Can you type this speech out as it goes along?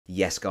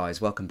Yes guys,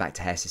 welcome back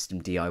to Hair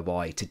System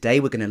DIY. Today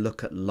we're going to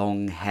look at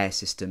long hair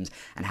systems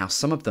and how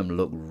some of them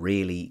look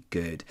really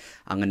good.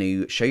 I'm going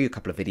to show you a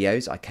couple of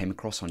videos I came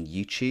across on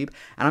YouTube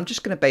and I'm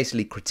just going to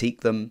basically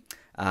critique them,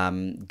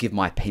 give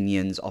my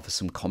opinions, offer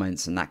some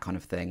comments and that kind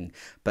of thing.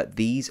 But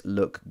these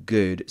look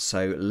good,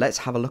 so let's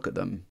have a look at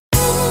them.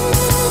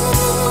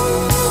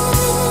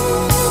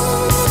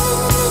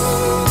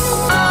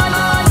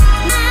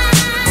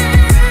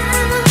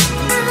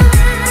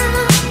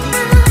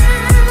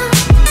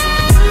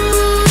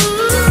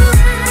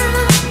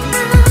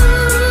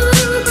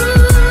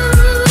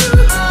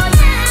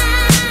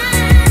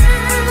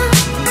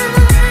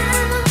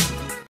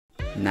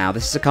 Now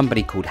this is a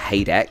company called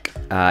HASK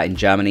in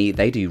Germany.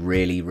 They do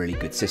really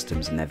good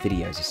systems and their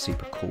videos are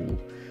super cool.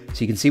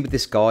 So you can see with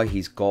this guy,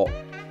 he's got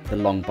the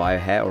long bio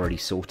hair already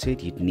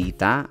sorted. You'd need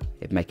that.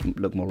 It'd make him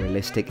look more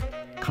realistic.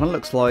 Kind of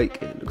looks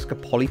like a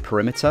poly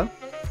perimeter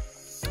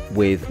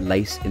with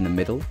lace in the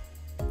middle.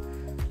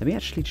 Let me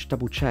actually just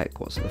double check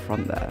what's at the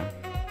front there,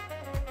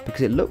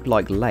 because it looked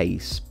like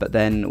lace, but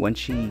then when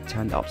she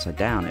turned it upside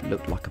down, it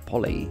looked like a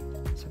poly.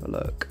 Let's have a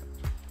look.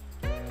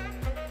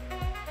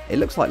 It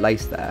looks like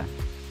lace there.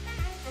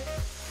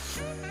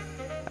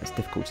 It's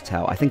difficult to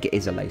tell. I think it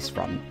is a lace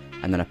front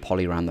and then a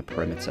poly around the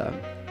perimeter,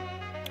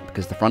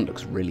 because the front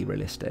looks really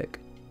realistic.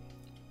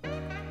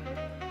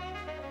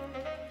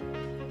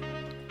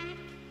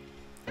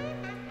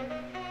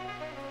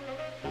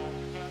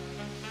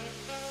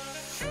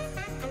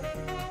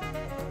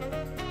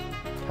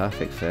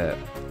 Perfect fit.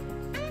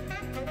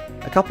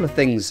 A couple of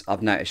things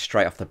I've noticed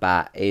straight off the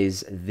bat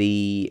is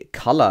the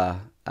colour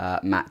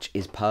match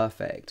is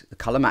perfect. The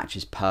colour match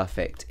is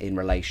perfect in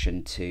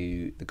relation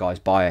to the guy's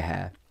bio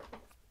hair.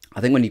 I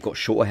think when you've got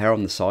shorter hair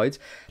on the sides,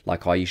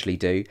 like I usually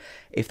do,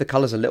 if the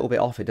colour's a little bit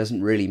off, it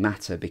doesn't really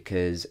matter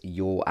because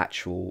your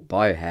actual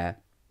bio hair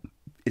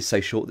is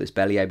so short that it's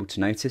barely able to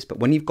notice. But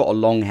when you've got a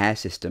long hair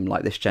system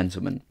like this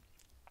gentleman,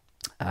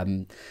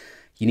 you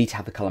need to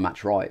have the colour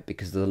match right,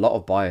 because there's a lot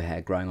of bio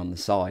hair growing on the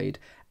side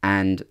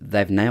and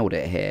they've nailed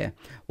it here.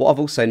 What I've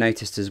also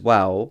noticed as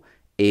well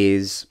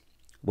is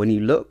when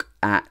you look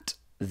at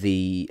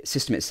the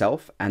system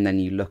itself and then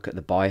you look at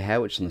the bio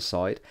hair, which is on the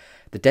side,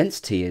 the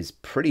density is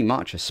pretty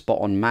much a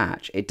spot-on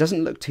match. It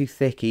doesn't look too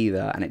thick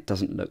either, and it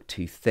doesn't look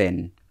too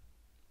thin.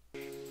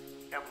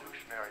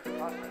 Evolutionary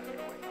progress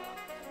going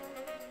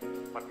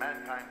on, but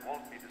mankind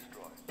won't be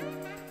destroyed.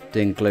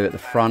 Doing glue at the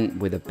front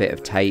with a bit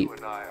of tape.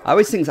 I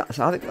always think that's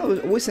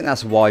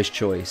a wise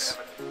choice,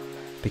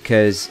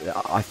 because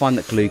I find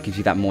that glue gives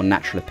you that more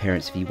natural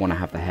appearance if you want to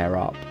have the hair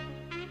up.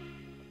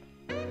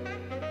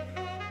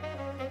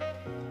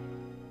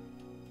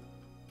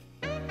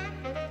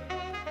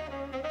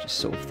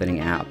 Sort of thinning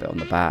it out a bit on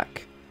the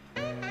back.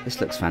 This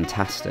looks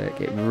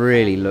fantastic. It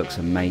really looks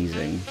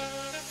amazing.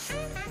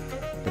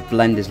 The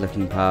blend is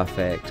looking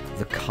perfect.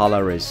 The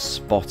colour is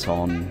spot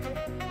on.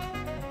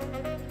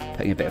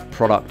 Putting a bit of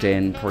product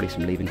in, probably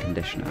some leave-in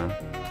conditioner.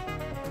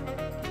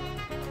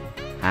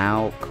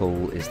 How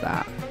cool is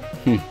that?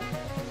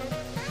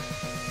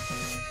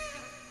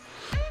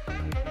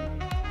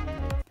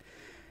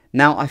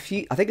 Now, I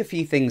think a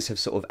few things have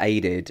sort of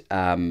aided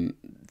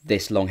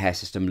this long hair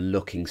system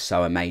looking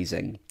so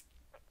amazing.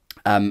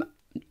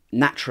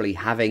 Naturally,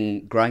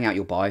 growing out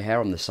your bio hair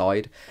on the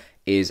side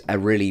is a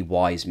really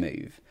wise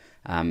move,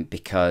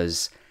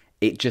 because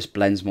it just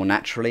blends more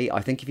naturally.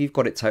 I think if you've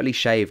got it totally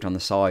shaved on the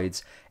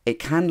sides, it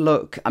can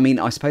look, I mean,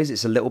 I suppose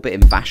it's a little bit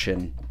in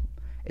fashion.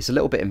 It's a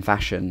little bit in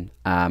fashion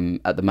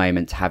at the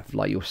moment to have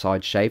like your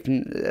sides shaved,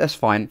 and that's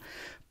fine.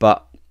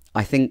 But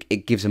I think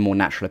it gives a more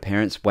natural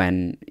appearance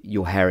when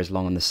your hair is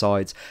long on the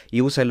sides.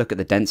 You also look at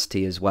the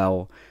density as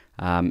well.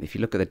 If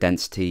you look at the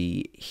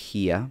density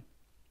here,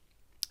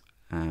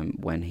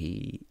 when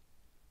he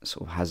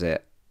sort of has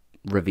it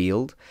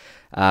revealed,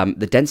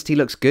 the density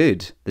looks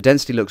good. The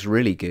density looks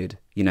really good.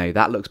 You know,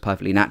 that looks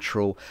perfectly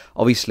natural.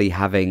 Obviously,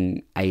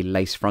 having a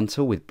lace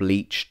frontal with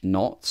bleached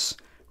knots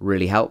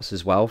really helps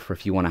as well for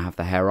if you want to have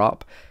the hair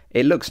up.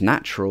 It looks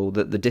natural.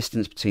 That the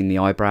distance between the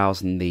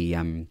eyebrows and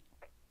the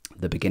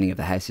beginning of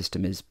the hair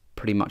system is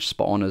pretty much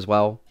spot on as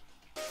well.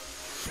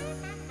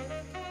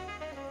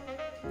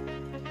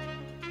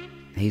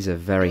 He's a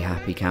very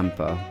happy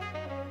camper.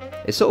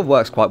 It sort of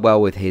works quite well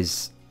with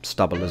his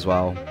stubble as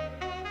well.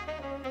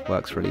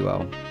 Works really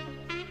well.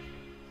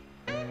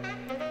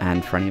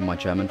 And for any of my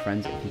German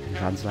friends, if you can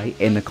translate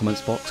in the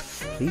comments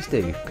box, please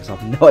do, because I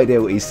have no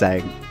idea what he's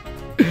saying.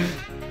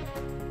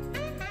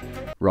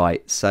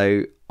 Right,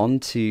 so on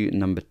to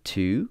number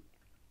 2.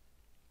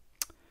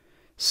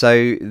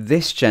 So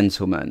this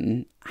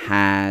gentleman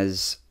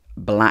has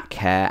black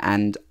hair,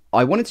 and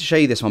I wanted to show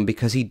you this one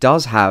because he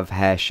does have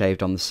hair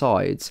shaved on the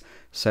sides.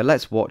 So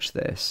let's watch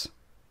this.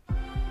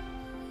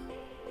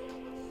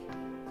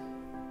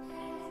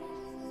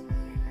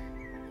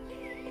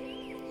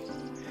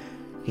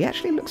 He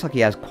actually looks like he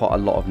has quite a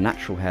lot of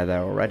natural hair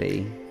there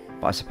already,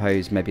 but I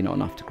suppose maybe not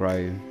enough to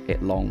grow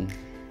it long.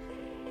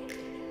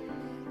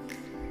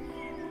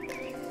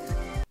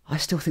 I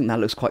still think that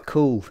looks quite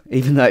cool,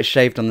 even though it's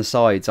shaved on the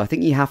sides. I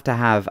think you have to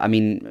have, I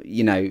mean,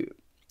 you know,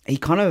 he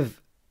kind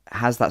of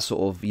has that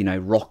sort of, you know,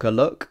 rocker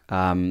look,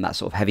 that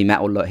sort of heavy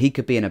metal look. He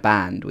could be in a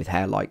band with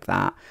hair like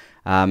that.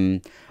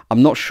 I'm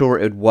not sure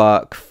it would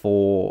work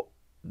for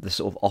the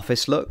sort of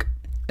office look,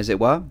 as it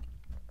were,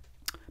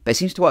 but it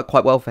seems to work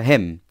quite well for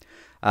him.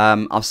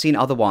 I've seen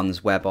other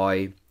ones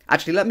whereby,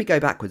 actually, let me go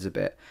backwards a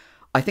bit.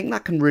 I think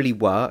that can really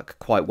work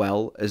quite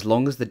well as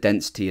long as the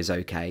density is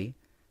okay.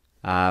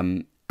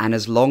 And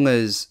as long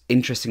as,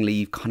 interestingly,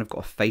 you've kind of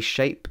got a face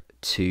shape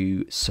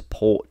to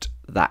support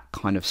that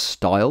kind of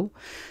style.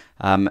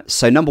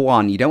 So number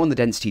one, you don't want the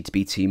density to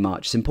be too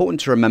much. It's important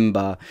to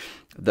remember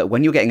that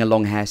when you're getting a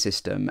long hair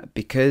system,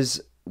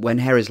 because when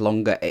hair is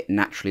longer, it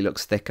naturally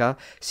looks thicker.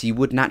 So you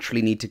would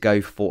naturally need to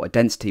go for a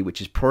density,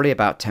 which is probably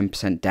about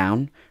 10%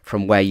 down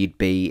from where you'd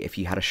be if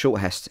you had a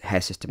short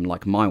hair system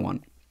like my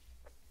one.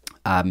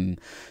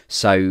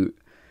 So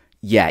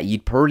yeah,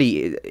 you'd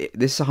probably,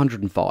 this is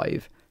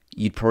 105.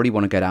 You'd probably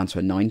want to go down to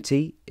a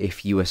 90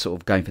 if you were sort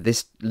of going for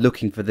this,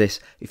 looking for this,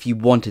 if you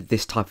wanted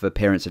this type of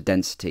appearance of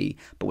density,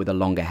 but with a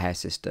longer hair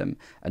system,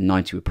 a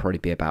 90 would probably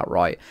be about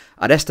right.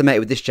 I'd estimate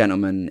with this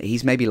gentleman,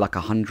 he's maybe like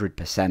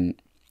 100%,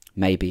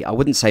 maybe. I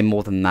wouldn't say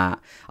more than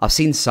that. I've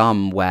seen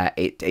some where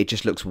it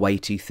just looks way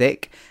too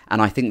thick, and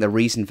I think the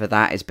reason for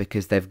that is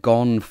because they've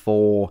gone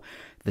for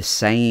the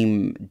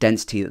same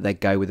density that they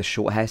go with a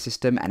short hair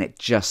system, and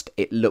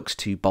it looks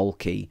too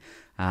bulky.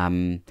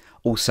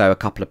 Also, a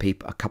couple of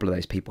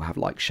those people have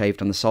like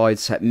shaved on the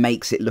sides, so it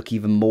makes it look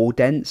even more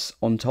dense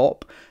on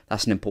top.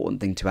 That's an important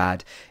thing to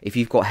add. If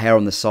you've got hair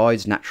on the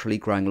sides naturally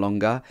growing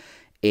longer,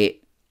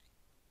 it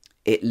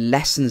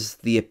lessens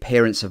the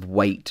appearance of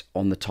weight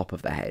on the top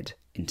of the head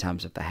in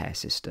terms of the hair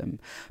system.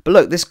 But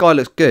look, this guy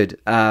looks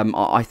good.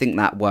 I think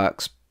that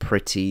works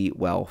pretty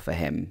well for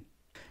him.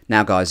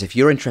 Now guys, if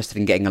you're interested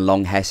in getting a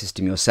long hair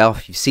system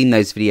yourself, you've seen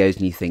those videos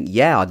and you think,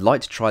 yeah, I'd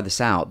like to try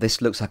this out,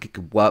 this looks like it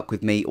could work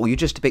with me, or you're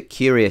just a bit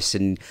curious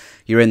and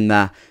you're in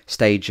the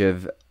stage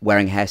of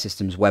wearing hair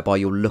systems whereby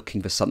you're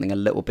looking for something a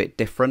little bit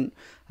different,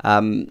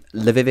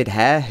 LaVivid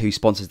Hair, who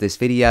sponsors this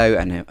video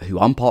and who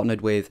I'm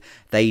partnered with,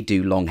 they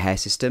do long hair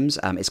systems.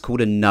 It's called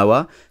a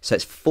Noah, so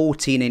it's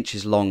 14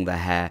 inches long, the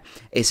hair.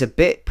 It's a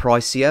bit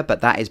pricier,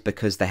 but that is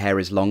because the hair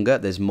is longer,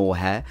 there's more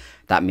hair.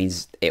 That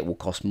means it will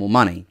cost more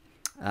money.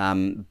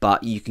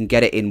 But you can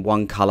get it in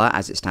one color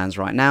as it stands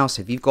right now.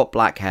 So if you've got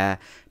black hair,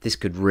 this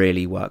could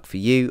really work for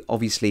you.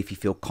 Obviously, if you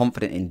feel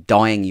confident in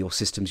dyeing your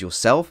systems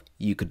yourself,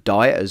 you could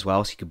dye it as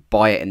well. So you could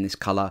buy it in this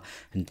color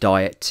and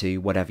dye it to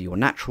whatever your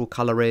natural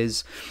color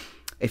is.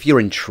 If you're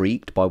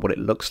intrigued by what it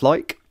looks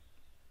like,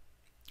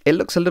 it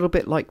looks a little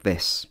bit like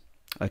this.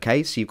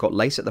 Okay, so you've got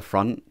lace at the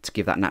front to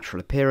give that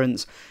natural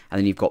appearance, and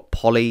then you've got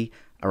poly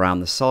around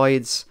the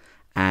sides,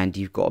 and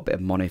you've got a bit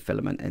of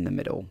monofilament in the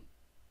middle.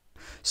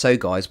 So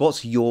guys,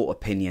 what's your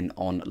opinion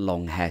on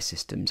long hair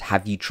systems?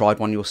 Have you tried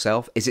one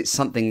yourself? Is it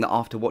something that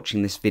after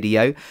watching this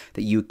video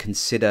that you would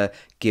consider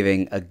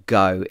giving a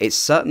go? It's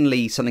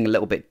certainly something a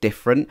little bit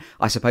different.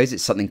 I suppose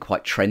it's something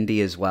quite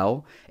trendy as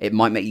well. It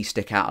might make you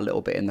stick out a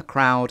little bit in the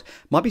crowd.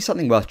 Might be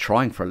something worth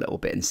trying for a little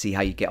bit and see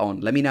how you get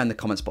on. Let me know in the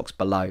comments box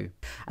below.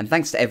 And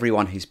thanks to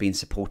everyone who's been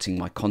supporting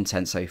my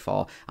content so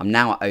far. I'm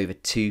now at over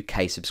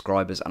 2K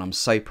subscribers and I'm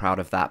so proud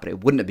of that, but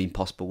it wouldn't have been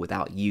possible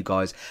without you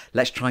guys.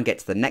 Let's try and get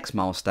to the next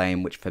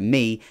milestone, which for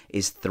me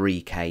is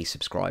 3K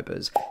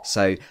subscribers.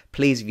 So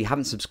please, if you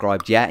haven't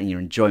subscribed yet and you're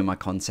enjoying my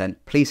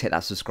content, please hit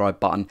that subscribe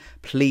button.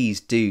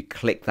 Please do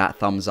click that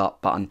thumbs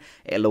up button.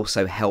 It'll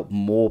also help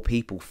more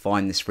people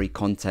find this free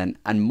content,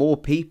 and more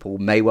people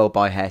may well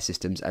buy hair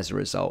systems as a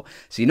result.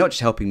 So you're not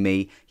just helping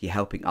me, you're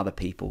helping other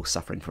people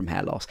suffering from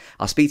hair loss.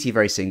 I'll speak to you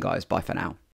very soon, guys. Bye for now.